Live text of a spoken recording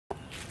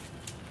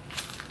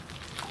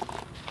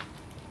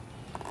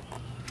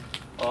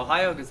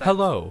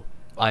Hello!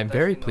 I'm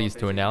very pleased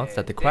to announce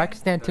that the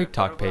Quackistan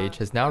TikTok page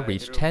has now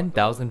reached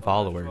 10,000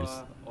 followers.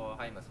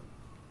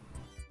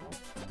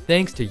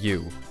 Thanks to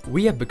you,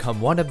 we have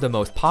become one of the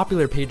most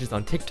popular pages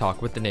on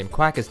TikTok with the name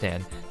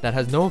Quackistan that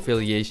has no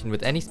affiliation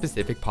with any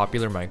specific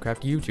popular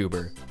Minecraft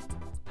YouTuber.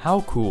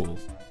 How cool!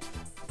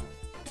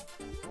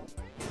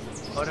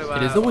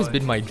 It has always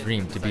been my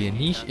dream to be a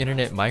niche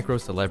internet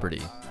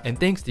micro-celebrity, and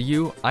thanks to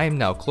you, I am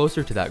now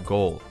closer to that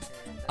goal.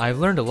 I've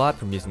learned a lot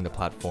from using the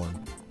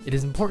platform. It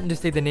is important to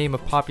say the name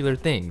of popular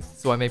things,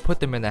 so I may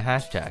put them in the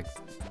hashtags.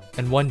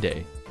 And one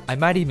day, I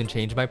might even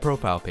change my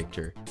profile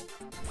picture.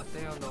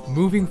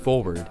 Moving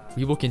forward,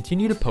 we will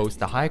continue to post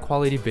the high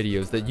quality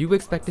videos that you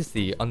expect to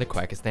see on the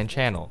Quackistan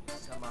channel.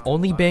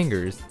 Only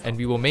bangers, and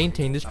we will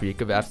maintain the streak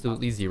of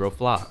absolutely zero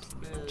flops,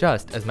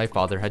 just as my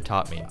father had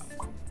taught me.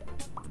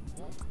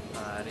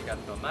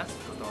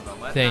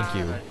 Thank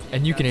you,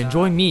 and you can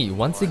enjoy me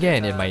once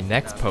again in my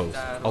next post,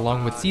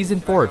 along with Season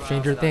 4 of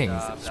Stranger Things,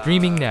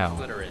 streaming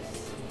now.